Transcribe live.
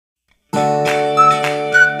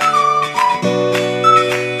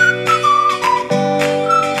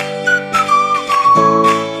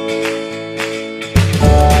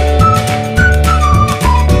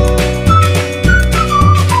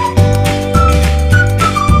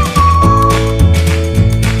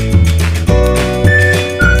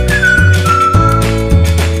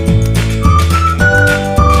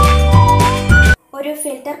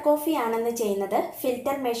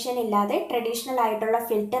Machine ഇല്ലാതെ traditional ആയിട്ടുള്ള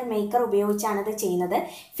filter maker ഉപയോഗിച്ചാണ് ഇത് ചെയ്യുന്നത്.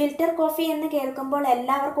 ഫിൽറ്റർ കോഫി എന്ന് കേൾക്കുമ്പോൾ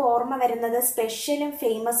എല്ലാവർക്കും ഓർമ്മ വരുന്നത് സ്പെഷ്യലും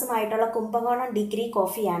ഫേമസുമായിട്ടുള്ള കുംഭകോണം ഡിഗ്രി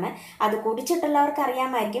കോഫിയാണ്. അത് കുടിച്ചിട്ടുള്ളവർക്ക്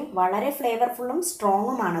അറിയാമായിരിക്കും, വളരെ ഫ്ലേവർഫുള്ളും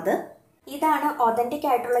സ്ട്രോങ്ങുമാണത്. ഇതാണ് ഒതന്റിക്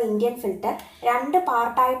ആയിട്ടുള്ള ഇന്ത്യൻ ഫിൽറ്റർ. 2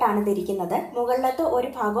 പാർട്ടായിട്ടാണ് തിരിക്കുന്നത്. മുകളിലത്തെ ഒരു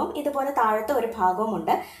ഭാഗവും ഇതുപോലെ താഴത്തെ ഒരു ഭാഗവും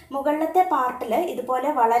ഉണ്ട്. മുകളിലത്തെ പാർട്ടിൽ ഇതുപോലെ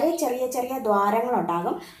വളരെ ചെറിയ ചെറിയ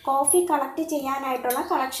ദ്വാരങ്ങളുണ്ടാകും. കോഫി കളക്ട് ചെയ്യാനായിട്ടുള്ള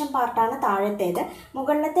കളക്ഷൻ പാർട്ടാണ് താഴത്തേത്.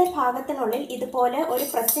 മുകളിലത്തെ ഭാഗത്തിനുള്ളിൽ ഇതുപോലെ ഒരു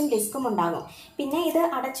പ്രസ്സിംഗ് ഡിസ്കും ഉണ്ടാകും. പിന്നെ ഇത്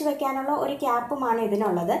അടച്ചു വെക്കാനുള്ള ഒരു ക്യാപ്പുമാണ്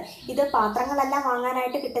ഇതിനുള്ളത്. ഇത് പാത്രങ്ങളെല്ലാം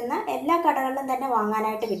വാങ്ങാനായിട്ട് കിട്ടുന്ന എല്ലാ കടകളിലും തന്നെ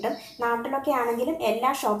വാങ്ങാനായിട്ട് കിട്ടും. നാട്ടിലൊക്കെ ആണെങ്കിലും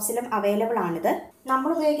എല്ലാ ഷോപ്സിലും അവൈലബിൾ ആണിത്. നമ്മൾ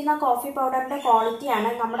ഉപയോഗിക്കുന്ന കോഫി പൗഡറിന്റെ ക്വാളിറ്റിയാണ്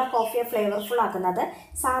നമ്മുടെ കോഫിയെ ഫ്ലേവർഫുൾ ആക്കുന്നത്.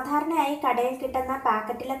 സാധാരണയായി കടയിൽ കിട്ടുന്ന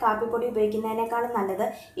പാക്കറ്റിലെ കാപ്പിപ്പൊടി ഉപയോഗിക്കുന്നതിനേക്കാളും നല്ലത്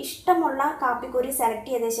ഇഷ്ടമുള്ള കാപ്പിക്കുരി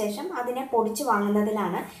സെലക്ട് ചെയ്ത ശേഷം അതിനെ പൊടിച്ച്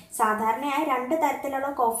വാങ്ങുന്നതിലാണ്. സാധാരണയായി 2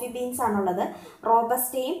 തരത്തിലുള്ള കോഫി ബീൻസ് ആണുള്ളത്.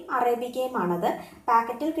 റോബസ്റ്റയും അറേബിക്കയും ആണത്.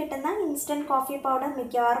 പാക്കറ്റിൽ കിട്ടുന്ന ഇൻസ്റ്റന്റ് കോഫി പൗഡർ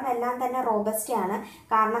മിക്കവാറും എല്ലാം തന്നെ റോബസ്റ്റയാണ്.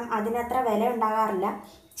 കാരണം അതിനത്ര വില ഉണ്ടാകാറില്ല.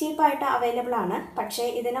 ചീപ്പായിട്ട് അവൈലബിൾ ആണ്. പക്ഷേ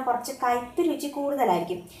ഇതിന് കുറച്ച് കയ്പ് രുചി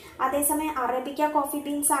കൂടുതലായിരിക്കും. അതേസമയം അറേബിക്ക കോഫി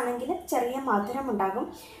ബീൻസ് ആണെങ്കിൽ ചെറിയ മധുരം ഉണ്ടാകും.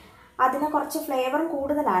 അതിന് കുറച്ച് ഫ്ലേവറും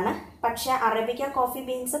കൂടുതലാണ്. പക്ഷേ അറേബിക്ക കോഫി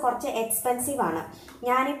ബീൻസ് കുറച്ച് എക്സ്പെൻസീവ് ആണ്.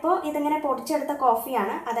 ഞാനിപ്പോൾ ഇതിങ്ങനെ പൊടിച്ചെടുത്ത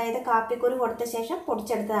കോഫിയാണ്, അതായത് കാപ്പിക്കുരു കൊടുത്ത ശേഷം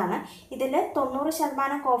പൊടിച്ചെടുത്തതാണ്. ഇതിൽ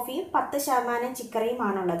 90% കോഫിയും 10%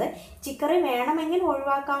 ചിക്കറിയുമാണുള്ളത്. ചിക്കറി വേണമെങ്കിൽ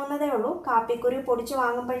ഒഴിവാക്കാവുന്നതേ ഉള്ളൂ. കാപ്പിക്കുരു പൊടിച്ച്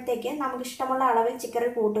വാങ്ങുമ്പോഴത്തേക്ക് നമുക്ക് ഇഷ്ടമുള്ള അളവിൽ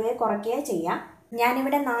ചിക്കറി കൂട്ടുകയോ കുറയ്ക്കുകയോ ചെയ്യാം.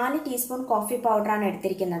 ഞാനിവിടെ 4 ടീസ്പൂൺ കോഫി പൗഡറാണ്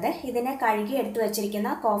എടുത്തിരിക്കുന്നത്. ഇതിനെ കഴുകി എടുത്തു വച്ചിരിക്കുന്ന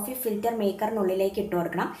കോഫി ഫിൽറ്റർ മേക്കറിനുള്ളിലേക്ക് ഇട്ട്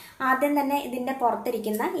കൊടുക്കണം. ആദ്യം തന്നെ ഇതിൻ്റെ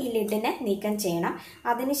പുറത്തിരിക്കുന്ന ഈ ലിഡിനെ നീക്കം ചെയ്യണം.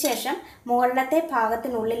 അതിനുശേഷം മുകളിലത്തെ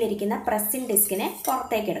ഭാഗത്തിനുള്ളിലിരിക്കുന്ന പ്രസ്സിംഗ് ഡിസ്കിനെ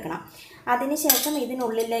പുറത്തേക്ക് എടുക്കണം. അതിനുശേഷം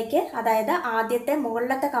ഇതിനുള്ളിലേക്ക്, അതായത് ആദ്യത്തെ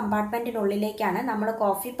മുകളിലത്തെ കമ്പാർട്ട്മെൻറ്റിനുള്ളിലേക്കാണ് നമ്മൾ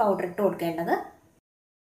കോഫി പൗഡർ ഇട്ട് കൊടുക്കേണ്ടത്.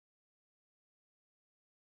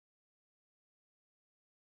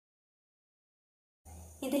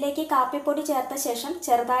 ഇതിലേക്ക് കാപ്പിപ്പൊടി ചേർത്ത ശേഷം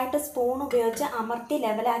ചെറുതായിട്ട് സ്പൂൺ ഉപയോഗിച്ച് അമർത്തി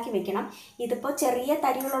ലെവലാക്കി വെക്കണം. ഇതിപ്പോൾ ചെറിയ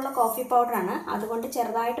തരികളുള്ള കോഫി പൗഡറാണ്, അതുകൊണ്ട്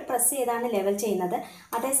ചെറുതായിട്ട് പ്രസ് ചെയ്താണ് ലെവൽ ചെയ്യുന്നത്.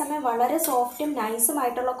 അതേസമയം വളരെ സോഫ്റ്റും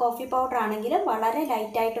നൈസുമായിട്ടുള്ള കോഫി പൗഡർ ആണെങ്കിൽ വളരെ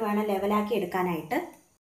ലൈറ്റായിട്ട് വേണം ലെവലാക്കി എടുക്കാനായിട്ട്.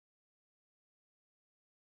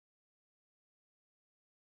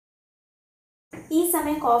 ഈ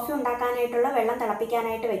സമയം കോഫി ഉണ്ടാക്കാനായിട്ടുള്ള വെള്ളം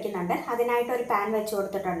തിളപ്പിക്കാനായിട്ട് വെക്കുന്നുണ്ട്. അതിനായിട്ട് ഒരു പാൻ വെച്ച്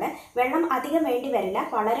കൊടുത്തിട്ടുണ്ട്. വെള്ളം അധികം വേണ്ടി വരില്ല,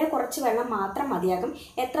 വളരെ കുറച്ച് വെള്ളം മാത്രം മതിയാകും.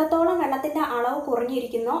 എത്രത്തോളം വെള്ളത്തിൻ്റെ അളവ്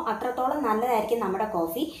കുറഞ്ഞിരിക്കുന്നോ അത്രത്തോളം നല്ലതായിരിക്കും നമ്മുടെ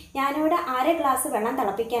കോഫി. ഞാനിവിടെ 1/2 ഗ്ലാസ് വെള്ളം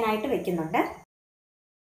തിളപ്പിക്കാനായിട്ട് വെക്കുന്നുണ്ട്.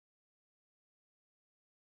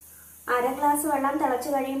 1/2 ഗ്ലാസ് വെള്ളം തിളച്ച്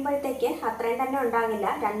കഴിയുമ്പോഴത്തേക്ക് അത്രയും തന്നെ ഉണ്ടാകില്ല,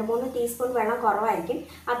 2-3 ടീസ്പൂൺ വെള്ളം കുറവായിരിക്കും.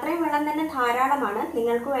 അത്രയും വെള്ളം തന്നെ ധാരാളമാണ്.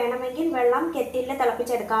 നിങ്ങൾക്ക് വേണമെങ്കിൽ വെള്ളം കെറ്റിലിൽ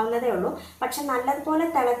തിളപ്പിച്ചെടുക്കാവുന്നതേ ഉള്ളൂ. പക്ഷെ നല്ലതുപോലെ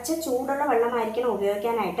തിളച്ച് ചൂടുള്ള വെള്ളമായിരിക്കണം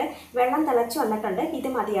ഉപയോഗിക്കാനായിട്ട്. വെള്ളം തിളച്ച് വന്നിട്ടുണ്ട്, ഇത്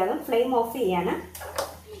മതിയാകും. ഫ്ലെയിം ഓഫ് ചെയ്യാണ്.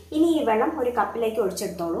 ഇനി ഈ വെള്ളം ഒരു കപ്പിലേക്ക്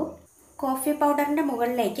ഒഴിച്ചെടുത്തോളൂ. കോഫി പൗഡറിൻ്റെ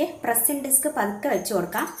മുകളിലേക്ക് പ്രസ്സിംഗ് ഡിസ്ക് പതുക്കെ വെച്ച്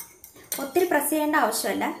കൊടുക്കാം. ഒത്തിരി പ്രസ് ചെയ്യേണ്ട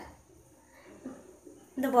ആവശ്യമില്ല.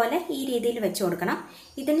 ഇതുപോലെ ഈ രീതിയിൽ വെച്ച് കൊടുക്കണം.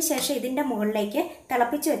 ഇതിന് ശേഷം ഇതിൻ്റെ മുകളിലേക്ക്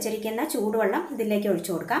തിളപ്പിച്ച് വെച്ചിരിക്കുന്ന ചൂടുവെള്ളം ഇതിലേക്ക്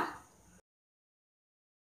ഒഴിച്ചു കൊടുക്കാം.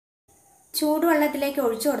 ചൂടുവെള്ളത്തിലേക്ക്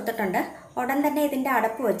ഒഴിച്ചു കൊടുത്തിട്ടുണ്ട്. ഉടൻ തന്നെ ഇതിൻ്റെ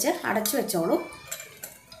അടപ്പ് വെച്ച് അടച്ചു വെച്ചോളൂ.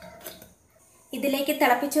 ഇതിലേക്ക്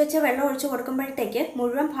തിളപ്പിച്ച് വെച്ച വെള്ളം ഒഴിച്ചു കൊടുക്കുമ്പോഴത്തേക്ക്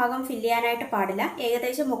മുഴുവൻ ഭാഗം ഫില്ല് ചെയ്യാനായിട്ട് പാടില്ല.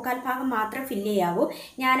 ഏകദേശം 1/4 ഭാഗം മാത്രം ഫില്ല് ചെയ്യാവൂ.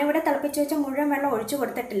 ഞാനിവിടെ തിളപ്പിച്ച് വെച്ച മുഴുവൻ വെള്ളം ഒഴിച്ചു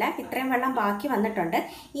കൊടുത്തിട്ടില്ല, ഇത്രയും വെള്ളം ബാക്കി വന്നിട്ടുണ്ട്.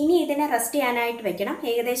 ഇനി ഇതിനെ റെസ്റ്റ് ചെയ്യാനായിട്ട് വെക്കണം.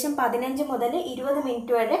 ഏകദേശം 15 മുതൽ 20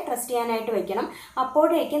 മിനിറ്റ് വരെ റെസ്റ്റ് ചെയ്യാനായിട്ട് വെക്കണം.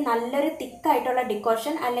 അപ്പോഴേക്കും നല്ലൊരു തിക്കായിട്ടുള്ള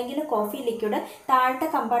ഡിക്കോഷൻ അല്ലെങ്കിൽ കോഫി ലിക്വിഡ് താഴത്തെ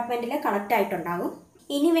കമ്പാർട്ട്മെൻറ്റിൽ കളക്ട് ആയിട്ടുണ്ടാകും.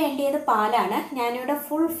 ഇനി വേണ്ടിയത് പാലാണ്. ഞാനിവിടെ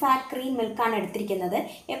ഫുൾ ഫാറ്റ് ക്രീം മിൽക്കാണ് എടുത്തിരിക്കുന്നത്.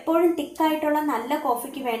 എപ്പോഴും തിക്കായിട്ടുള്ള നല്ല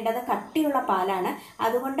കോഫിക്ക് വേണ്ടത് കട്ടിയുള്ള പാലാണ്.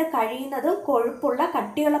 അതുകൊണ്ട് കഴിയുന്നതും കൊഴുപ്പുള്ള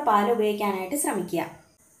കട്ടിയുള്ള പാൽ ഉപയോഗിക്കാനായിട്ട് ശ്രമിക്കുക.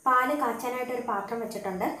 പാല് കാച്ചാനായിട്ട് ഒരു പാത്രം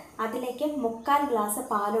വെച്ചിട്ടുണ്ട്. അതിലേക്ക് 3/4 ഗ്ലാസ്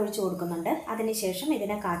പാൽ ഒഴിച്ചു കൊടുക്കുന്നുണ്ട്. അതിനുശേഷം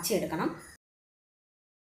ഇതിനെ കാച്ചിയെടുക്കണം.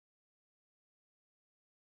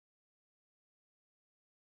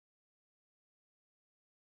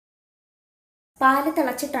 പാല്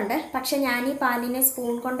തിളച്ചിട്ടുണ്ട്. പക്ഷെ ഞാൻ ഈ പാലിനെ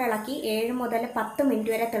സ്പൂൺ കൊണ്ട് ഇളക്കി 7 മുതൽ 10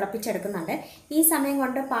 മിനിറ്റ് വരെ തിളപ്പിച്ചെടുക്കുന്നുണ്ട്. ഈ സമയം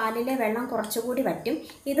കൊണ്ട് പാലിലെ വെള്ളം കുറച്ചുകൂടി വറ്റും.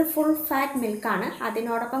 ഇത് ഫുൾ ഫാറ്റ് മിൽക്കാണ്.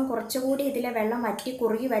 അതിനോടൊപ്പം കുറച്ചുകൂടി ഇതിലെ വെള്ളം വറ്റി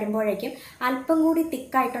കുറുകി വരുമ്പോഴേക്കും അല്പം കൂടി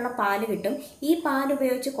തിക്കായിട്ടുള്ള പാല് കിട്ടും. ഈ പാൽ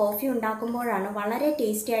ഉപയോഗിച്ച് കോഫി ഉണ്ടാക്കുമ്പോഴാണ് വളരെ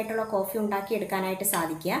ടേസ്റ്റി ആയിട്ടുള്ള കോഫി ഉണ്ടാക്കിയെടുക്കാനായിട്ട്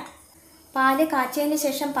സാധിക്കുക. പാല് കാച്ചിയതിന്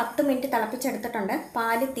ശേഷം 10 മിനിറ്റ് തിളപ്പിച്ചെടുത്തിട്ടുണ്ട്.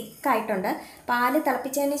 പാല് തിക്കായിട്ടുണ്ട്. പാല്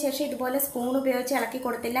തിളപ്പിച്ചതിന് ശേഷം ഇതുപോലെ സ്പൂൺ ഉപയോഗിച്ച് ഇളക്കി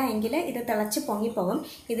കൊടുത്തില്ല എങ്കിൽ ഇത് തിളച്ച് പൊങ്ങിപ്പോകും.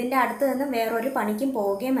 ഇതിൻ്റെ അടുത്ത് നിന്ന് വേറൊരു പണിക്കും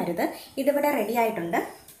പോവുകയും അരുത്. ഇതിവിടെ റെഡി ആയിട്ടുണ്ട്.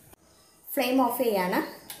 ഫ്ലെയിം ഓഫ് ചെയ്യാണ്.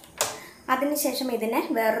 അതിനുശേഷം ഇതിനെ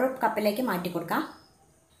വേറൊരു കപ്പിലേക്ക് മാറ്റി കൊടുക്കാം.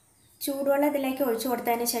 ചൂടുവെള്ളം ഇതിലേക്ക് ഒഴിച്ചു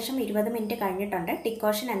കൊടുത്തതിന് ശേഷം 20 മിനിറ്റ് കഴിഞ്ഞിട്ടുണ്ട്.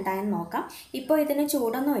 ഡിക്കോഷൻ എന്തായെന്ന് നോക്കാം. ഇപ്പോൾ ഇതിന്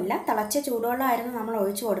ചൂടൊന്നുമില്ല, തിളച്ച ചൂടുവെള്ളമായിരുന്നു നമ്മൾ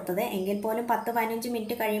ഒഴിച്ചു കൊടുത്തത്. എങ്കിൽ പോലും 10-15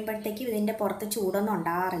 മിനിറ്റ് കഴിയുമ്പോഴത്തേക്കും ഇതിൻ്റെ പുറത്ത് ചൂടൊന്നും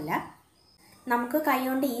ഉണ്ടാകാറില്ല. നമുക്ക്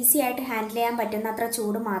കൈകൊണ്ട് ഈസി ആയിട്ട് ഹാൻഡിൽ ചെയ്യാൻ പറ്റുന്ന അത്ര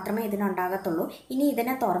ചൂട് മാത്രമേ ഇതിനുണ്ടാകത്തുള്ളൂ. ഇനി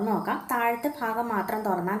ഇതിനെ തുറന്നു നോക്കാം. താഴത്തെ ഭാഗം മാത്രം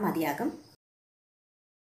തുറന്നാൽ മതിയാകും.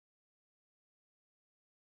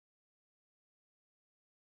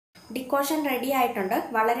 ഡിക്കോഷൻ റെഡി ആയിട്ടുണ്ട്.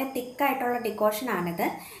 വളരെ തിക്കായിട്ടുള്ള ഡിക്കോഷനാണിത്.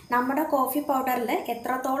 നമ്മുടെ കോഫി പൗഡറിൽ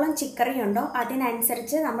എത്രത്തോളം ചിക്കറി ഉണ്ടോ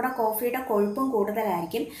അതിനനുസരിച്ച് നമ്മുടെ കോഫിയുടെ കൊഴുപ്പും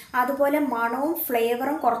കൂടുതലായിരിക്കും. അതുപോലെ മണവും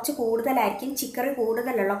ഫ്ലേവറും കുറച്ച് കൂടുതലായിരിക്കും ചിക്കറി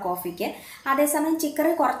കൂടുതലുള്ള കോഫിക്ക്. അതേസമയം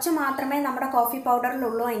ചിക്കറി കുറച്ച് മാത്രമേ നമ്മുടെ കോഫി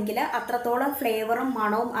പൗഡറിലുള്ളൂ എങ്കിൽ അത്രത്തോളം ഫ്ലേവറും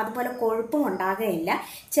മണവും അതുപോലെ കൊഴുപ്പും ഉണ്ടാകുകയില്ല.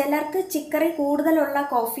 ചിലർക്ക് ചിക്കറി കൂടുതലുള്ള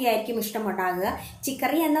കോഫി ആയിരിക്കും ഇഷ്ടമുണ്ടാകുക.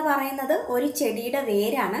 ചിക്കറി എന്ന് പറയുന്നത് ഒരു ചെടിയുടെ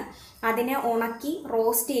വേരാണ്. അതിനെ ഉണക്കി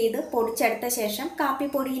റോസ്റ്റ് ചെയ്ത് പൊടിച്ചെടുത്ത ശേഷം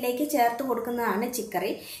കാപ്പിപ്പൊടിയിലേക്ക് ചേർത്ത് കൊടുക്കുന്നതാണ് ചിക്കറി.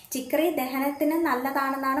 ചിക്കറി ദഹനത്തിന്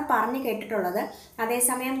നല്ലതാണെന്നാണ് പറഞ്ഞു കേട്ടിട്ടുള്ളത്.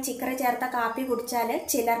 അതേസമയം ചിക്കറി ചേർത്ത കാപ്പി കുടിച്ചാൽ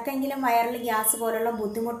ചിലർക്കെങ്കിലും വയറിൽ ഗ്യാസ് പോലുള്ള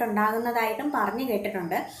ബുദ്ധിമുട്ടുണ്ടാകുന്നതായിട്ടും പറഞ്ഞു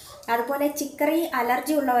കേട്ടിട്ടുണ്ട്. അതുപോലെ ചിക്കറി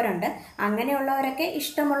അലർജി ഉള്ളവരുണ്ട്. അങ്ങനെയുള്ളവരൊക്കെ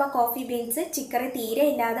ഇഷ്ടമുള്ള കോഫി ബീൻസ് ചിക്കറി തീരെ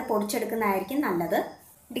ഇല്ലാതെ പൊടിച്ചെടുക്കുന്നതായിരിക്കും നല്ലത്.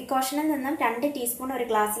 ഡിക്കോഷനിൽ നിന്നും 2 ടീസ്പൂൺ ഒരു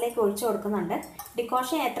ഗ്ലാസ്സിലേക്ക് ഒഴിച്ചു കൊടുക്കുന്നുണ്ട്.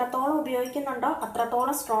 ഡിക്കോഷൻ എത്രത്തോളം ഉപയോഗിക്കുന്നുണ്ടോ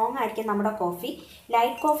അത്രത്തോളം സ്ട്രോങ് ആയിരിക്കും നമ്മുടെ കോഫി.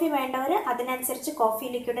 ലൈറ്റ് കോഫി വേണ്ടവർ അതിനനുസരിച്ച് കോഫി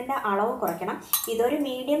ലിക്വിഡിൻ്റെ അളവ് കുറയ്ക്കണം. ഇതൊരു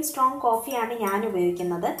മീഡിയം സ്ട്രോങ് കോഫിയാണ് ഞാൻ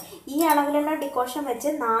ഉപയോഗിക്കുന്നത്. ഈ അളവിലുള്ള ഡിക്കോഷൻ വെച്ച്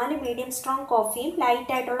 4 മീഡിയം സ്ട്രോങ് കോഫിയും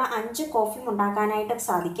ലൈറ്റായിട്ടുള്ള 5 കോഫിയും ഉണ്ടാക്കാനായിട്ട്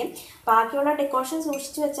സാധിക്കും. ബാക്കിയുള്ള ഡിക്കോഷൻ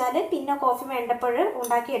സൂക്ഷിച്ചു വെച്ചാൽ പിന്നെ കോഫി വേണ്ടപ്പോൾ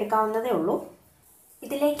ഉണ്ടാക്കിയെടുക്കാവുന്നതേ ഉള്ളൂ.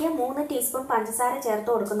 ഇതിലേക്ക് 3 ടീസ്പൂൺ പഞ്ചസാര ചേർത്ത്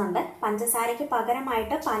കൊടുക്കുന്നുണ്ട്. പഞ്ചസാരയ്ക്ക്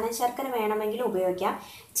പകരമായിട്ട് പനശർക്കര വേണമെങ്കിൽ ഉപയോഗിക്കാം.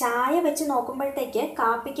 ചായ വെച്ച് നോക്കുമ്പോഴത്തേക്ക്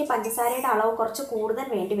കാപ്പിക്ക് പഞ്ചസാരയുടെ അളവ് കുറച്ച് കൂടുതൽ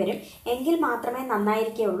വേണ്ടി വരും. എങ്കിൽ മാത്രമേ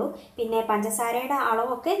നന്നായിരിക്കുകയുള്ളൂ. പിന്നെ പഞ്ചസാരയുടെ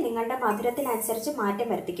അളവൊക്കെ നിങ്ങളുടെ മധുരത്തിനനുസരിച്ച് മാറ്റം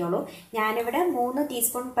വരുത്തിക്കോളൂ. ഞാനിവിടെ 3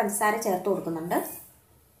 ടീസ്പൂൺ പഞ്ചസാര ചേർത്ത് കൊടുക്കുന്നുണ്ട്.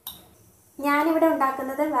 ഞാനിവിടെ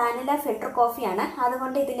ഉണ്ടാക്കുന്നത് വാനില ഫിൽട്ടർ കോഫിയാണ്.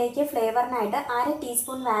 അതുകൊണ്ട് ഇതിലേക്ക് ഫ്ലേവറിനായിട്ട് 1/2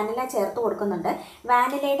 ടീസ്പൂൺ വാനില ചേർത്ത് കൊടുക്കുന്നുണ്ട്.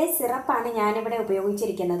 വാനിലയുടെ സിറപ്പാണ് ഞാനിവിടെ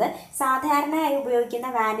ഉപയോഗിച്ചിരിക്കുന്നത്. സാധാരണയായി ഉപയോഗിക്കുന്ന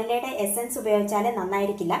വാനിലയുടെ എസൻസ് ഉപയോഗിച്ചാൽ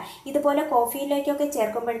നന്നായിരിക്കില്ല. ഇതുപോലെ കോഫിയിലേക്കൊക്കെ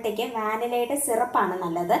ചേർക്കുമ്പോഴത്തേക്ക് വാനിലയുടെ സിറപ്പാണ്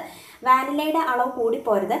നല്ലത്. വാനിലയുടെ അളവ്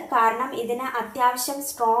കൂടിപ്പോരുത്, കാരണം ഇതിന് അത്യാവശ്യം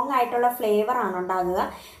സ്ട്രോങ് ആയിട്ടുള്ള ഫ്ലേവർ ആണ് ഉണ്ടാകുക.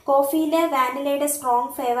 കോഫിയിൽ വാനിലയുടെ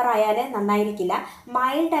സ്ട്രോങ് ഫ്ലേവർ ആയാൽ നന്നായിരിക്കില്ല.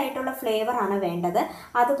 മൈൽഡ് ആയിട്ടുള്ള ഫ്ലേവർ ആണ് വേണ്ടത്.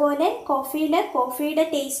 അതുപോലെ കോഫിയുടെ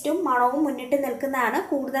ടേസ്റ്റും മണവും മുന്നിട്ട് നിൽക്കുന്നതാണ്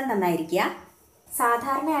കൂടുതൽ നന്നായിരിക്കുക.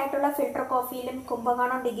 സാധാരണയായിട്ടുള്ള ഫിൽട്ടർ കോഫിയിലും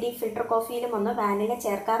കുംഭകോണം ഡിഗ്രി ഫിൽട്ടർ കോഫിയിലും ഒന്നും വാനില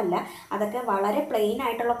ചേർക്കാറില്ല. അതൊക്കെ വളരെ പ്ലെയിൻ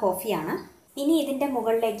ആയിട്ടുള്ള കോഫിയാണ്. ഇനി ഇതിൻ്റെ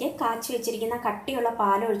മുകളിലേക്ക് കാച്ചി വെച്ചിരിക്കുന്ന കട്ടിയുള്ള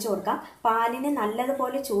പാൽ ഒഴിച്ചു കൊടുക്കാം. പാലിന്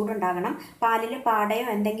നല്ലതുപോലെ ചൂടുണ്ടാകണം. പാലിൽ പാടയോ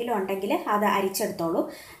എന്തെങ്കിലും ഉണ്ടെങ്കിൽ അത് അരിച്ചെടുത്തോളൂ.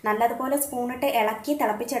 നല്ലതുപോലെ സ്പൂണിട്ട് ഇളക്കി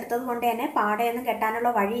തിളപ്പിച്ചെടുത്തത് കൊണ്ട് തന്നെ പാടയൊന്നും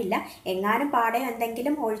കെട്ടാനുള്ള വഴിയില്ല. എങ്ങാനും പാടയോ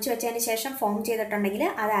എന്തെങ്കിലും ഒഴിച്ചു വെച്ചതിന് ശേഷം ഫോം ചെയ്തിട്ടുണ്ടെങ്കിൽ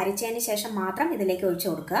അത് അരിച്ചതിന് ശേഷം മാത്രം ഇതിലേക്ക് ഒഴിച്ചു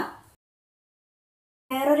കൊടുക്കുക.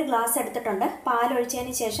 വേറൊരു ഗ്ലാസ് എടുത്തിട്ടുണ്ട്. പാൽ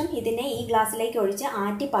ഒഴിച്ചതിന് ശേഷം ഇതിനെ ഈ ഗ്ലാസ്സിലേക്ക് ഒഴിച്ച്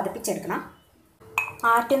ആറ്റി പതപ്പിച്ചെടുക്കണം.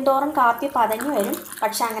 ആറ്റുംതോറും കാപ്പി പതഞ്ഞു വരും.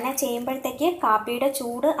 പക്ഷെ അങ്ങനെ ചെയ്യുമ്പോഴത്തേക്ക് കാപ്പിയുടെ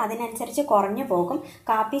ചൂട് അതിനനുസരിച്ച് കുറഞ്ഞു പോകും.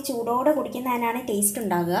 കാപ്പി ചൂടോടെ കുടിക്കുന്നതിനാണ് ടേസ്റ്റ്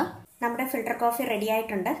ഉണ്ടാകുക. നമ്മുടെ ഫിൽട്ടർ കോഫി റെഡി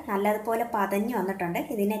ആയിട്ടുണ്ട്. നല്ലതുപോലെ പതഞ്ഞു വന്നിട്ടുണ്ട്.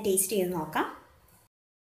 ഇതിനെ ടേസ്റ്റ് ചെയ്ത് നോക്കാം.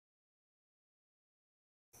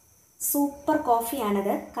 സൂപ്പർ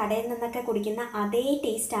കോഫിയാണിത്. കടയിൽ നിന്നൊക്കെ കുടിക്കുന്ന അതേ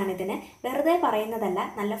ടേസ്റ്റാണിതിന്. വെറുതെ പറയുന്നതല്ല,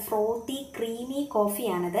 നല്ല ഫ്രോത്തി ക്രീമി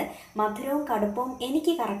കോഫിയാണിത്. മധുരവും കടുപ്പവും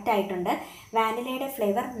എനിക്ക് കറക്റ്റായിട്ടുണ്ട്. വാനിലയുടെ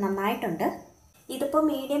ഫ്ലേവർ നന്നായിട്ടുണ്ട്. ഇതിപ്പോൾ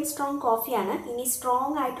മീഡിയം സ്ട്രോങ് കോഫിയാണ്. ഇനി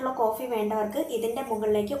സ്ട്രോങ് ആയിട്ടുള്ള കോഫി വേണ്ടവർക്ക് ഇതിൻ്റെ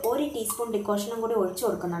മുകളിലേക്ക് 1 ടീസ്പൂൺ ഡിക്കോഷനും കൂടി ഒഴിച്ചു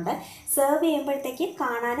കൊടുക്കുന്നുണ്ട്. സെർവ് ചെയ്യുമ്പോഴത്തേക്ക്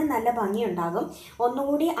കാണാനും നല്ല ഭംഗിയുണ്ടാകും.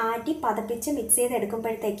 ഒന്നുകൂടി ആറ്റി പതപ്പിച്ച് മിക്സ്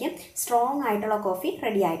ചെയ്തെടുക്കുമ്പോഴത്തേക്കും സ്ട്രോങ് ആയിട്ടുള്ള കോഫി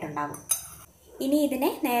റെഡി ആയിട്ടുണ്ടാകും. ഇനി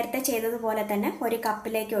ഇതിനെ നേരത്തെ ചെയ്തതുപോലെ തന്നെ ഒരു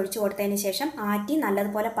കപ്പിലേക്ക് ഒഴിച്ചു കൊടുത്തതിന് ശേഷം ആറ്റി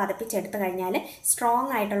നല്ലതുപോലെ പതപ്പിച്ചെടുത്ത് കഴിഞ്ഞാൽ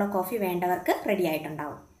സ്ട്രോങ് ആയിട്ടുള്ള കോഫി വേണ്ടവർക്ക് റെഡി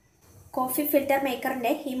ആയിട്ടുണ്ടാകും. കോഫി ഫിൽറ്റർ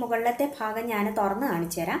മേക്കറിൻ്റെ ഈ മുകളിലത്തെ ഭാഗം ഞാൻ തുറന്ന്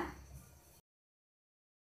കാണിച്ചു തരാം.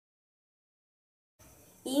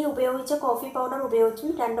 ഈ ഉപയോഗിച്ച കോഫി പൗഡർ ഉപയോഗിച്ചും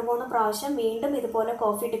 2-3 പ്രാവശ്യം വീണ്ടും ഇതുപോലെ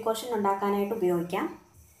കോഫി ഡിക്കോഷൻ ഉണ്ടാക്കാനായിട്ട് ഉപയോഗിക്കാം.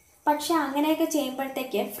 പക്ഷെ അങ്ങനെയൊക്കെ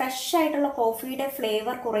ചെയ്യുമ്പോഴത്തേക്ക് ഫ്രഷ് ആയിട്ടുള്ള കോഫിയുടെ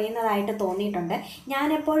ഫ്ലേവർ കുറയുന്നതായിട്ട് തോന്നിയിട്ടുണ്ട്. ഞാൻ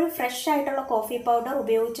എപ്പോഴും ഫ്രഷ് ആയിട്ടുള്ള കോഫി പൗഡർ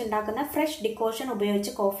ഉപയോഗിച്ചുണ്ടാക്കുന്ന ഫ്രഷ് ഡിക്കോഷൻ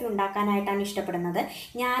ഉപയോഗിച്ച് കോഫി ഉണ്ടാക്കാനായിട്ടാണ് ഇഷ്ടപ്പെടുന്നത്.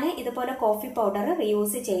 ഞാൻ ഇതുപോലെ കോഫി പൗഡർ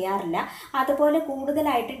റീയൂസ് ചെയ്യാറില്ല. അതുപോലെ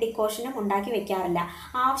കൂടുതലായിട്ട് ഡിക്കോഷനും ഉണ്ടാക്കി വെക്കാറില്ല.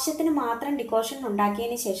 ആവശ്യത്തിന് മാത്രം ഡിക്കോഷൻ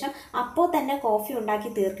ഉണ്ടാക്കിയതിന് ശേഷം അപ്പോൾ തന്നെ കോഫി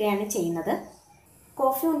ഉണ്ടാക്കി തീർക്കുകയാണ് ചെയ്യുന്നത്.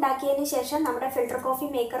 കോഫി ഉണ്ടാക്കിയതിന് ശേഷം നമ്മുടെ ഫിൽട്ടർ കോഫി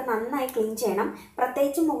മേക്കർ നന്നായി ക്ലീൻ ചെയ്യണം.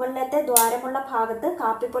 പ്രത്യേകിച്ച് മുകളിലത്തെ ദ്വാരമുള്ള ഭാഗത്ത്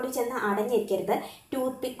കാപ്പിപ്പൊടി ചെന്ന് അടഞ്ഞിരിക്കരുത്.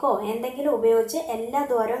 ടൂത്ത് പിക്കോ എന്തെങ്കിലും ഉപയോഗിച്ച് എല്ലാ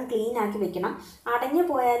ദ്വാരവും ക്ലീൻ ആക്കി വെക്കണം. അടഞ്ഞു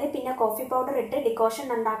പോയാൽ പിന്നെ കോഫി പൗഡർ ഇട്ട് ഡിക്കോഷൻ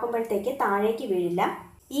ഉണ്ടാക്കുമ്പോഴത്തേക്ക് താഴേക്ക് വീഴില്ല.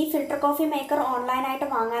 ഈ ഫിൽട്ടർ കോഫി മേക്കർ ഓൺലൈനായിട്ട്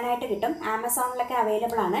വാങ്ങാനായിട്ട് കിട്ടും. ആമസോണിലൊക്കെ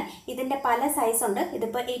അവൈലബിൾ ആണ്. ഇതിൻ്റെ പല സൈസ് ഉണ്ട്.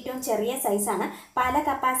 ഇതിപ്പോൾ ഏറ്റവും ചെറിയ സൈസാണ്. പല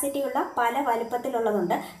കപ്പാസിറ്റിയുള്ള പല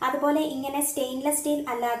വലുപ്പത്തിലുള്ളതുണ്ട്. അതുപോലെ ഇങ്ങനെ സ്റ്റെയിൻലെസ് സ്റ്റീൽ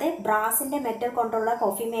അല്ലാതെ ബ്രാസിൻ്റെ മെറ്റൽ കൊണ്ടുള്ള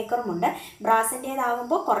കോഫി മേക്കറും ഉണ്ട്.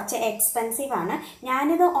 ബ്രാസിൻ്റേതാകുമ്പോൾ കുറച്ച് എക്സ്പെൻസീവ് ആണ്.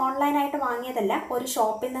 ഞാനിത് ഓൺലൈനായിട്ട് വാങ്ങിയതല്ല, ഒരു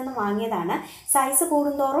ഷോപ്പിൽ നിന്ന് വാങ്ങിയതാണ്. സൈസ്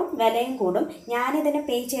കൂടുന്തോറും വിലയും കൂടും. ഞാനിതിന്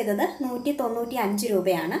പേ ചെയ്തത് 195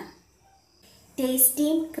 രൂപയാണ്.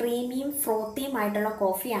 ടേസ്റ്റിയും ക്രീമിയും ഫ്രോത്തിയും ആയിട്ടുള്ള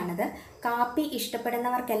കോഫിയാണിത്. കാപ്പി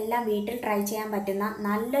ഇഷ്ടപ്പെടുന്നവർക്കെല്ലാം വീട്ടിൽ ട്രൈ ചെയ്യാൻ പറ്റുന്ന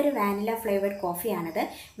നല്ലൊരു വാനില ഫ്ലേവേർഡ് കോഫിയാണിത്.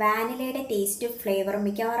 വാനിലയുടെ ടേസ്റ്റും ഫ്ലേവറും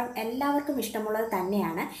മിക്കവാറും എല്ലാവർക്കും ഇഷ്ടമുള്ളത്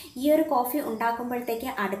തന്നെയാണ്. ഈ ഒരു കോഫി ഉണ്ടാക്കുമ്പോഴത്തേക്ക്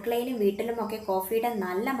അടുക്കളയിലും വീട്ടിലുമൊക്കെ കോഫിയുടെ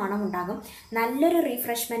നല്ല മണം ഉണ്ടാകും. നല്ലൊരു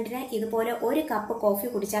റീഫ്രഷ്മെൻറ്റിന് ഇതുപോലെ ഒരു കപ്പ് കോഫി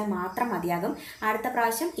കുടിച്ചാൽ മാത്രം മതിയാകും. അടുത്ത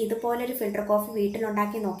പ്രാവശ്യം ഇതുപോലൊരു ഫിൽട്ടർ കോഫി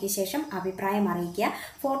വീട്ടിലുണ്ടാക്കി നോക്കിയ ശേഷം അഭിപ്രായം അറിയിക്കുക.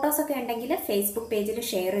 ഫോട്ടോസൊക്കെ ഉണ്ടെങ്കിൽ ഫേസ്ബുക്ക് പേജിൽ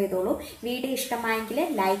ഷെയർ ചെയ്തോളൂ. വീഡിയോ ഇഷ്ടമായെങ്കിൽ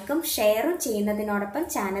ലൈക്കും ഷെയറും ചെയ്യുന്നതിനോടൊപ്പം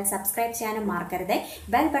ചാനൽ സബ്സ്ക്രൈബ് ചെയ്യാനും മറക്കരുത്.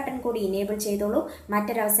 ബെൽ ബട്ടൺ കൂടി ഇനേബിൾ ചെയ്തോളൂ.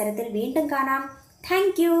 മറ്റൊരവസരത്തിൽ വീണ്ടും കാണാം.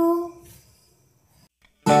 Thank you.